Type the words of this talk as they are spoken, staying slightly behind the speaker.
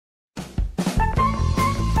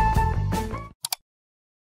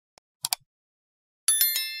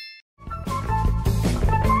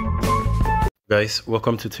Guys,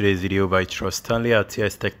 welcome to today's video by Trust Stanley at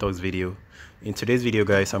TS Tech Talks video. In today's video,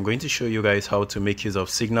 guys, I'm going to show you guys how to make use of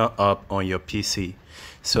Signal app on your PC.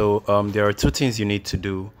 So there are two things you need to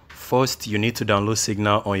do. First, you need to download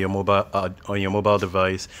Signal on your mobile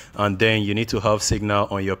device, and then you need to have Signal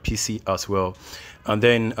on your PC as well. And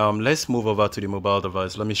then let's move over to the mobile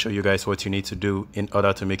device. Let me show you guys what you need to do in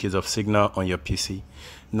order to make use of Signal on your PC.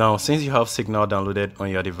 Now, since you have Signal downloaded on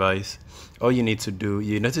your device, all you need to do,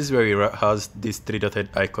 you notice where it has this three-dotted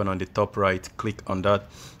icon on the top right. Click on that.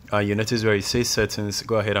 You notice where it says settings.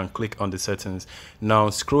 Go ahead and click on the settings. Now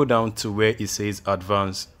scroll down to where it says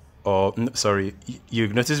advanced, or sorry, you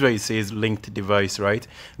notice where it says linked device, right?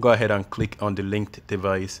 Go ahead and click on the linked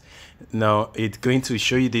device. Now it's going to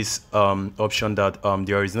show you this option that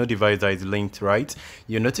there is no device that is linked, right?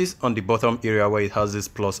 You notice on the bottom area where it has this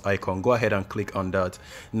plus icon. Go ahead and click on that.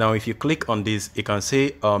 Now if you click on this, it can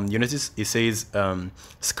say you notice it says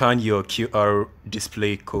scan your QR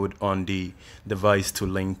display code on the device to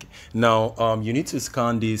link. Now you need to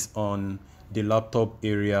scan this on the laptop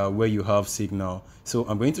area where you have Signal. So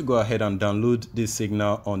I'm going to go ahead and download this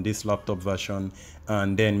Signal on this laptop version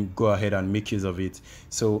and then go ahead and make use of it.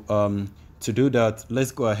 So to do that,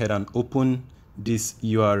 let's go ahead and open this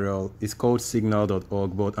URL. It's called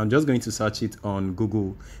signal.org, but I'm just going to search it on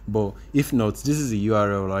Google. But if not, this is the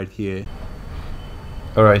URL right here.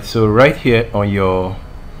 All right, so right here on your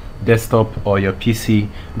desktop or your PC,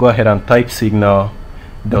 go ahead and type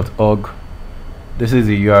signal.org. This is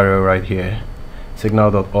the URL right here,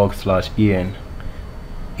 signal.org/en.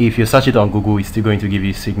 If you search it on Google, it's still going to give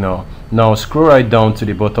you Signal. Now scroll right down to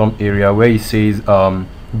the bottom area where it says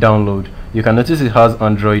download. You can notice it has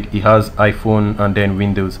Android, it has iPhone, and then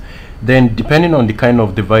Windows. Then depending on the kind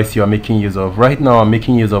of device you are making use of, right now I'm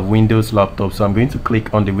making use of Windows laptop, so I'm going to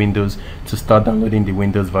click on the Windows to start downloading the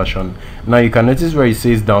Windows version. Now you can notice where it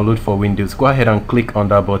says download for Windows. Go ahead and click on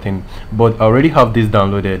that button, but I already have this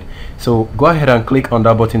downloaded, so go ahead and click on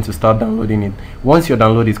that button to start downloading it. Once your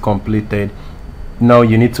download is completed, now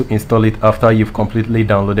you need to install it after you've completely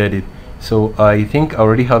downloaded it. So I think I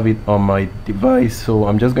already have it on my device, so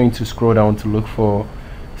I'm just going to scroll down to look for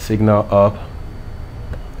Signal app.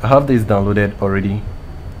 I have this downloaded already.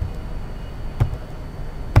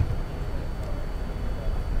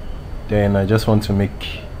 Then I just want to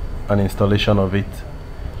make an installation of it.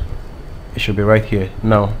 It should be right here.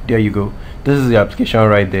 Now there you go, this is the application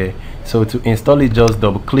right there. So to install it, just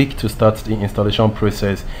double click to start the installation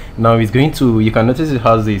process. Now it's going to, you can notice it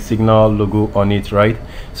has the Signal logo on it, right?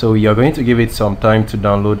 So you're going to give it some time to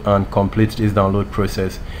download and complete this download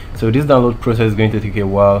process. So this download process is going to take a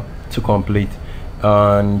while to complete,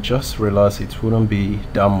 and just relax, it wouldn't be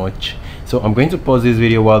that much. So I'm going to pause this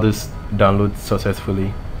video while this downloads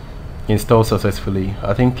successfully, install successfully.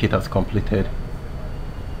 I think it has completed.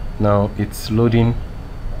 Now it's loading.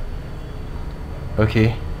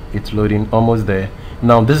 Okay, it's loading, almost there.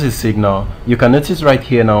 Now this is Signal. You can notice right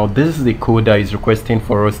here, now this is the code that is requesting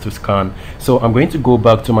for us to scan. So I'm going to go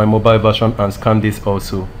back to my mobile version and scan this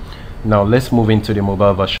also. Now let's move into the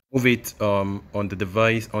mobile version. Move it on the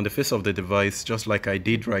device, on the face of the device, just like I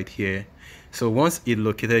did right here. So once it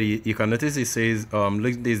located it, you can notice it says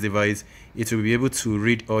look this device, it will be able to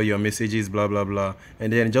read all your messages, blah blah blah,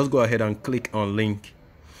 and then just go ahead and click on link.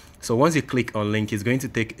 So once you click on link, it's going to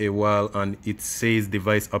take a while and it says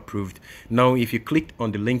device approved. Now if you click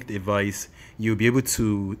on the link device, you'll be able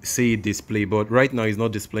to see it display, but right now it's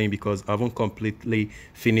not displaying because I haven't completely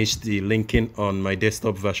finished the linking on my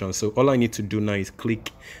desktop version. So all I need to do now is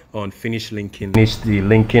click on finish linking. Finish the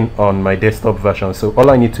linking on my desktop version. So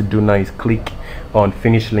all I need to do now is click on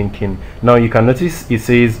finish linking. Now you can notice it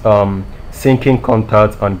says syncing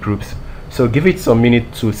contacts and groups. So give it some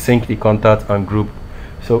minutes to sync the contact and group.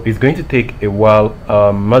 So it's going to take a while,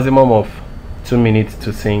 maximum of 2 minutes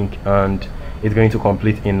to sync, and it's going to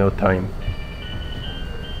complete in no time.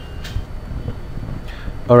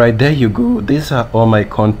 Alright, there you go. These are all my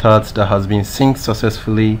contacts that has been synced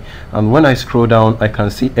successfully, and when I scroll down I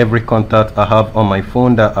can see every contact I have on my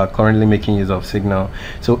phone that are currently making use of Signal.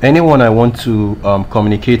 So anyone I want to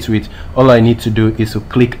communicate with, all I need to do is to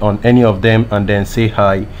click on any of them and then say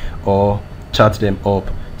hi or chat them up.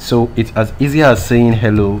 So it's as easy as saying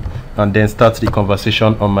hello and then start the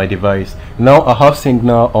conversation on my device. Now I have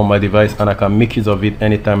Signal on my device and I can make use of it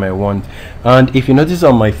anytime I want. And if you notice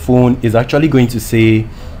on my phone, it's actually going to say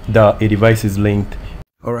that a device is linked.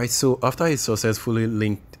 Alright, so after it's successfully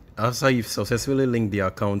linked after you've successfully linked the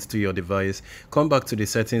account to your device, come back to the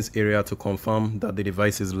settings area to confirm that the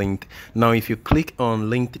device is linked. Now if you click on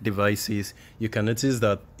linked devices, you can notice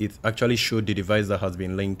that it actually showed the device that has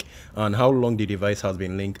been linked and how long the device has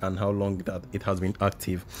been linked and how long that it has been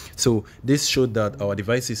active. So this showed that our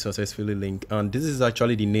device is successfully linked, and this is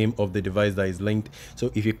actually the name of the device that is linked.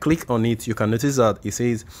 So if you click on it, you can notice that it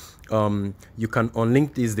says you can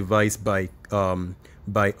unlink this device by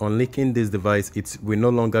unlinking this device. It will no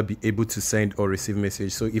longer be able to send or receive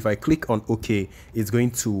message. So if I click on OK, it's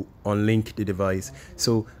going to unlink the device.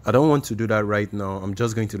 So I don't want to do that right now. I'm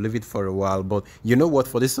just going to leave it for a while. But you know what,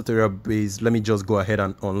 for this tutorial base, let me just go ahead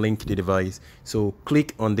and unlink the device. So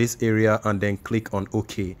click on this area and then click on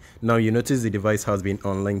OK. Now you notice the device has been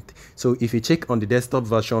unlinked. So if you check on the desktop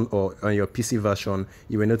version or on your PC version,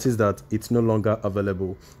 you will notice that it's no longer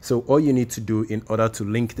available. So all you need to do in order to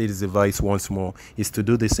link this device once more is to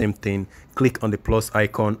do the same thing. Click on the plus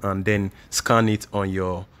icon and then scan it on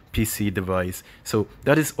your PC device. So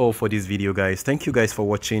that is all for this video, guys. Thank you guys for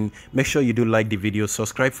watching. Make sure you do like the video,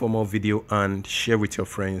 subscribe for more video, and share with your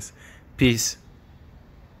friends. Peace.